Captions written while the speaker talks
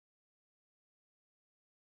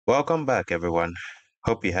Welcome back, everyone.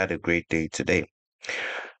 Hope you had a great day today.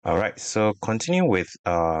 All right, so continue with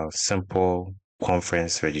our simple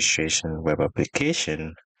conference registration web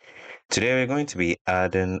application. Today, we're going to be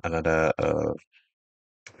adding another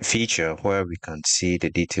feature where we can see the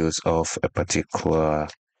details of a particular,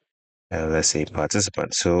 let's say,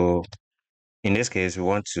 participant. So, in this case, we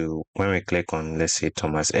want to, when we click on, let's say,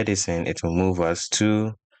 Thomas Edison, it will move us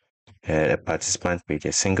to a participant page,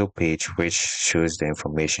 a single page, which shows the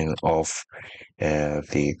information of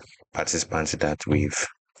the participants that we've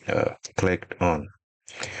clicked on.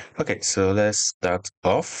 Okay, so let's start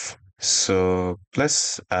off. So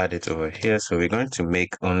let's add it over here. So we're going to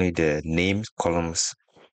make only the name columns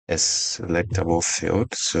a selectable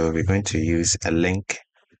field. So we're going to use a link,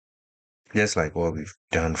 just like what we've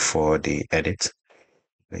done for the edit.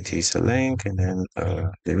 Let's use a link and then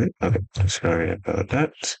delete. Okay, sorry about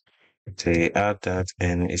that. So you add that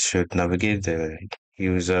and it should navigate the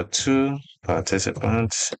user to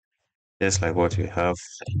participants, just like what we have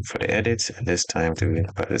for the edit, and this time to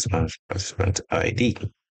participant ID.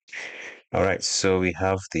 All right, so we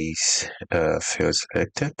have these fields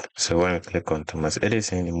selected. So when we click on Thomas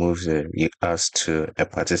Edison, it moves us to a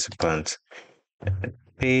participant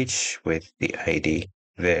page with the ID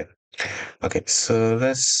there. Okay, so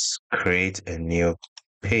let's create a new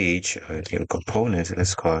page or a new component.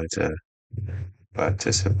 Let's call it a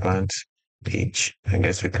participant page. I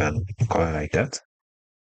guess we can call it like that.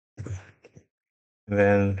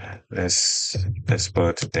 Then let's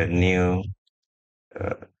put the new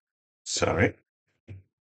sorry,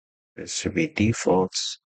 it should be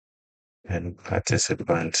defaults and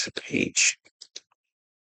participant page.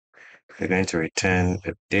 We're going to return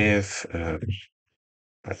a div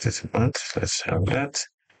participant. Let's have that.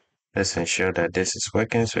 Let's ensure that this is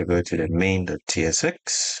working. So we go to the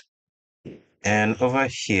main.tsx. And over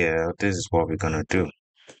here, this is what we're gonna do.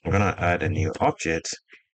 We're gonna add a new object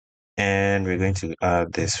and we're going to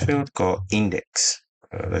add this field called index.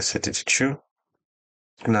 Let's set it to true.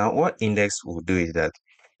 Now, what index will do is that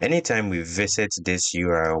anytime we visit this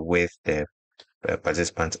URL with the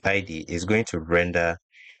participant ID, is going to render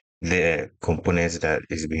the components that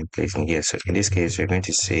is being placed in here. So in this case, we're going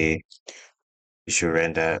to say we should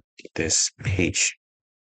render this page.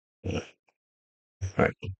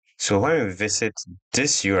 Right. So when we visit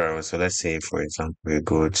this URL, so let's say, for example, we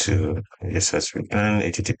go to just as we can,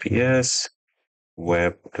 https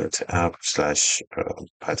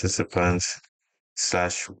web.app/participants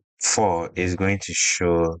slash 4 is going to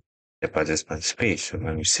show the participants page. So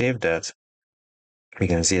when we save that, we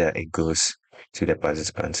can see that it goes to the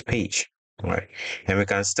participants page, right? And we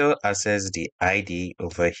can still access the ID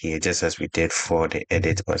over here, just as we did for the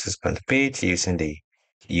edit participant page using the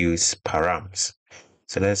use params.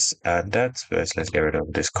 So let's add that first. Let's get rid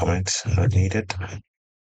of this comment, not needed.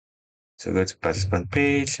 So go to participant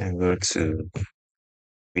page and go to,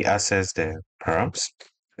 we access the params,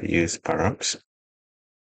 use params.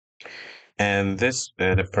 And this,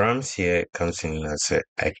 the params here comes in as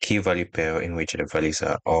a key value pair in which the values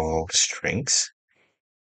are all strings.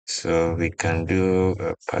 So we can do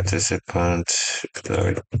a participant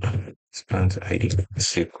ID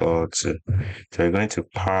is equal to, so we're going to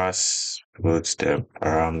parse both the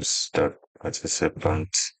params dot participant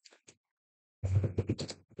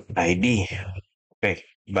ID. Okay,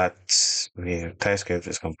 but the TypeScript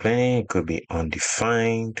is complaining it could be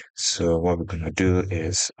undefined. So what we're gonna do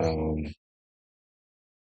is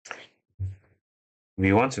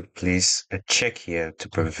we want to place a check here to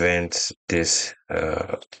prevent this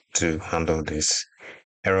to handle this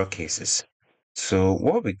error cases. So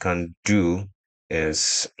what we can do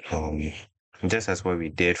is just as what we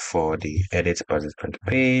did for the edit participant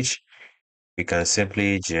page, we can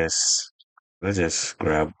simply let's just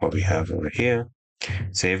grab what we have over here.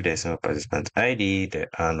 So if there's no participant ID, there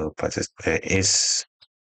are no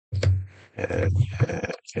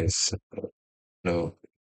is no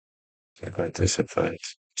participant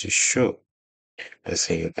to show. Let's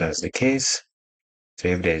say if that's the case. So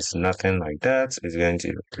if there's nothing like that, it's going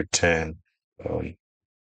to return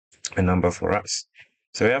a number for us.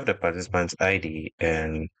 So we have the participant ID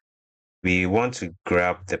and we want to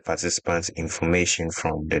grab the participant's information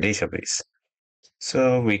from the database.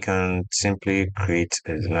 So we can simply create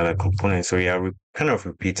another component. So we are kind of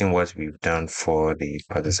repeating what we've done for the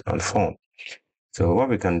participant form. So what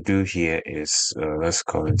we can do here is, let's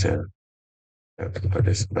call it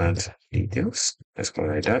participant details. Let's call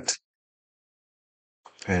it like that.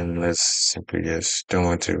 And let's simply just don't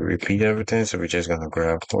want to repeat everything. So we're just going to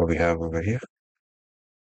grab what we have over here.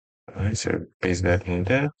 All right, so paste that in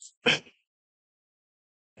there.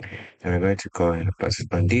 And we're going to call in the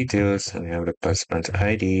participant details, and we have the participant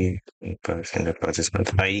ID and the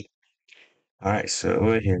participant ID. All right, so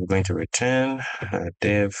over here we're going to return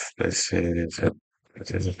div. Let's say it's a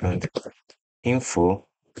participant info.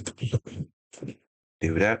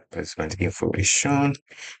 Do that. Participant info is shown,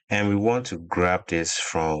 and we want to grab this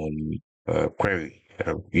from query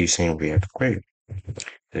using React query. So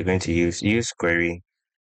we're going to use query.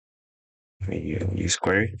 We use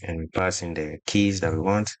query and we pass in the keys that we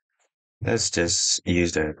want. Let's just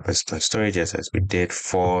use the participant storage just as we did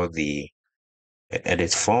for the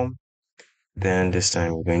edit form. Then this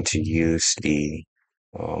time we're going to use the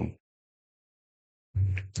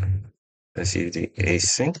let's use the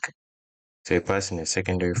async. So we pass in a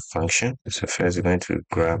secondary function. So first we're going to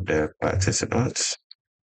grab the participants.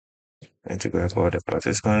 And to grab all the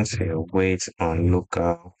participants, here wait on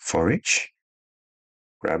local for each,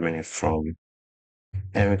 grabbing it from,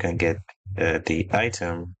 and we can get the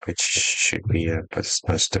item, which should be a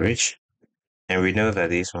participant storage. And we know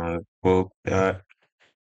that this one will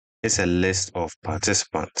it's a list of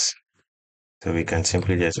participants. So we can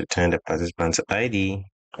simply just return the participant's ID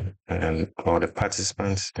and or the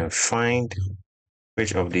participants and find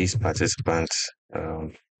which of these participants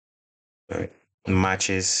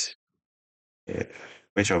matches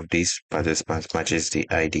which of these participants matches the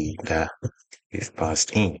ID that we've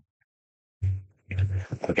passed in.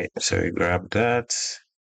 Okay, so we grab that,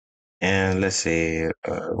 and let's say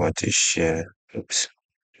I want to share. Oops,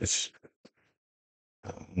 just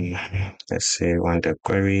let's say want the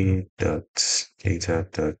query dot data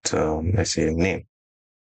dot let's say name,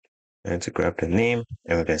 and to grab the name,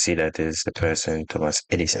 and we can see that is the person Thomas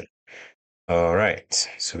Edison. All right,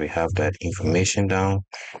 so we have that information down.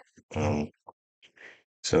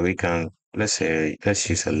 So we can let's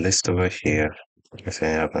use a list over here. Let's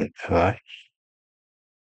say I have an li,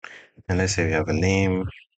 and let's say we have a name.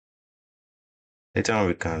 Later on,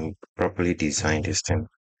 we can properly design this thing.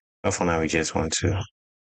 But for now, we just want to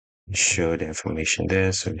show the information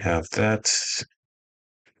there. So we have that.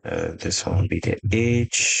 This one will be the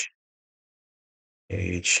age.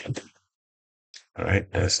 Age. All right,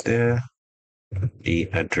 that's there. The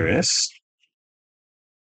address.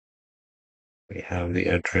 We have the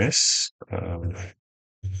address.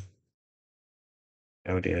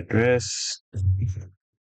 Have the address.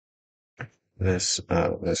 Let's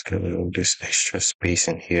get rid of this extra space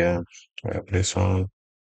in here. Grab this one.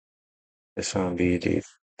 This one will be the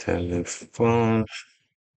telephone.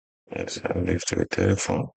 Let's have this to the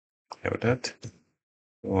telephone. Have that.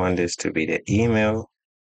 We want this to be the email.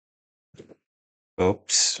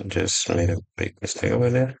 Oops, just made a big mistake over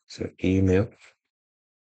there. So email.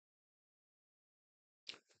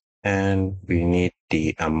 And we need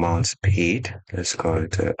the amounts paid. Let's call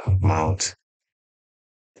it the amount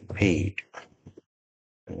paid.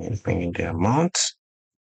 And bring in the amount.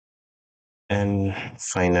 And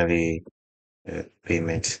finally,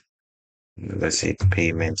 payment. Let's say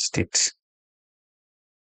payment status.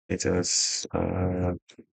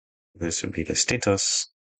 This will be the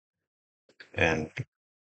status. And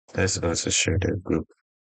let's also show the group.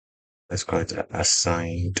 Let's call it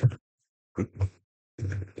assigned group.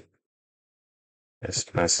 Let's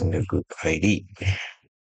pass in the group ID.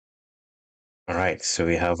 All right, so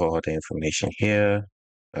we have all the information here.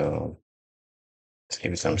 Let's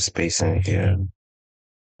give it some spacing here.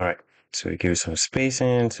 All right, so we give it some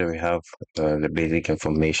spacing. So we have the basic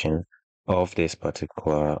information of this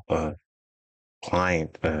particular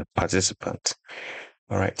client participant.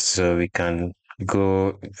 All right, so we can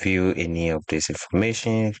go view any of this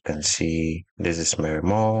information. You can see this is Mary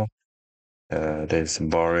Moore. There's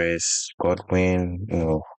Boris, Godwin,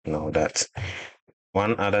 that.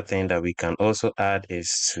 One other thing that we can also add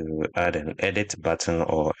is to add an edit button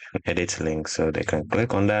or an edit link. So they can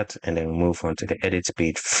click on that and then move on to the edit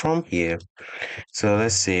page from here. So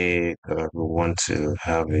let's say we want to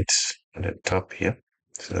have it at the top here.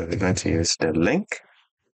 So we're going to use the link.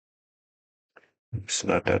 It's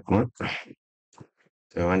not that one.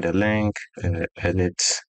 So on the link, edit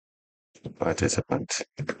participant,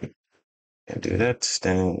 and do that.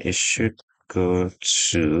 Then it should go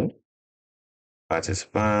to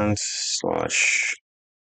participants slash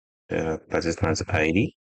the participant's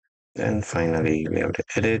ID. Then finally we have the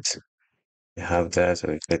edit. We have that, so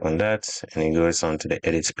we click on that and it goes on to the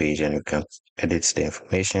edit page and we can edit the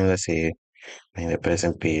information. Let's say the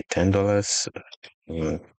person paid $10.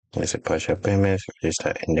 It's a partial payment,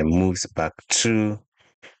 register, and then moves back to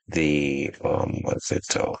the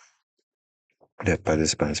the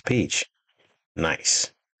participants page.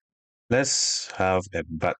 Nice. Let's have a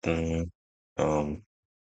button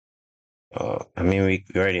I mean, we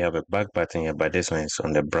already have a back button here, but this one is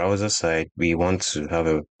on the browser side. We want to have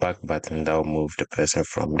a back button that will move the person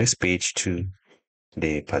from this page to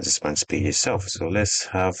the participants page itself. So let's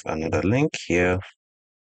have another link here.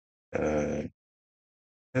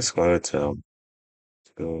 Let's go to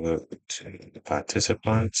the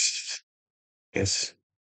participants. Yes,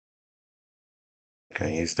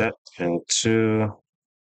 can use that. And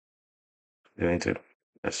going to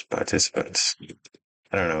as participants.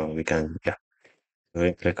 I don't know. We can, yeah.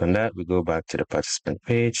 We click on that. We go back to the participant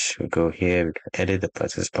page. We go here. We can edit the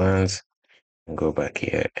participants and go back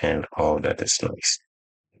here, and all that is nice.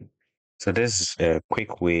 So this is a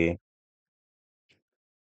quick way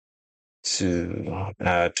to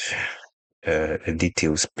add a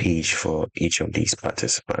details page for each of these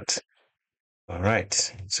participants. All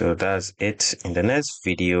right, so that's it. In the next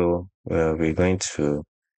video, we're going to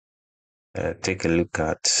take a look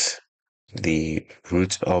at the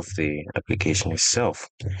root of the application itself.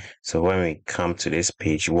 So when we come to this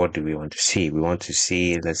page, what do we want to see? We want to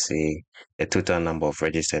see, let's say, the total number of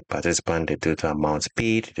registered participants, the total amounts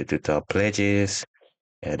paid, the total pledges,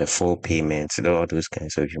 the full payments, all those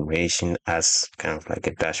kinds of information as kind of like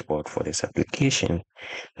a dashboard for this application.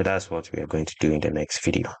 So that's what we are going to do in the next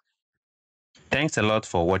video. Thanks a lot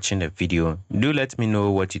for watching the video. Do let me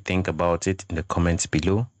know what you think about it in the comments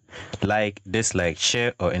below. Like, dislike,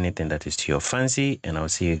 share, or anything that is to your fancy, and I'll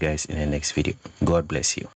see you guys in the next video. God bless you.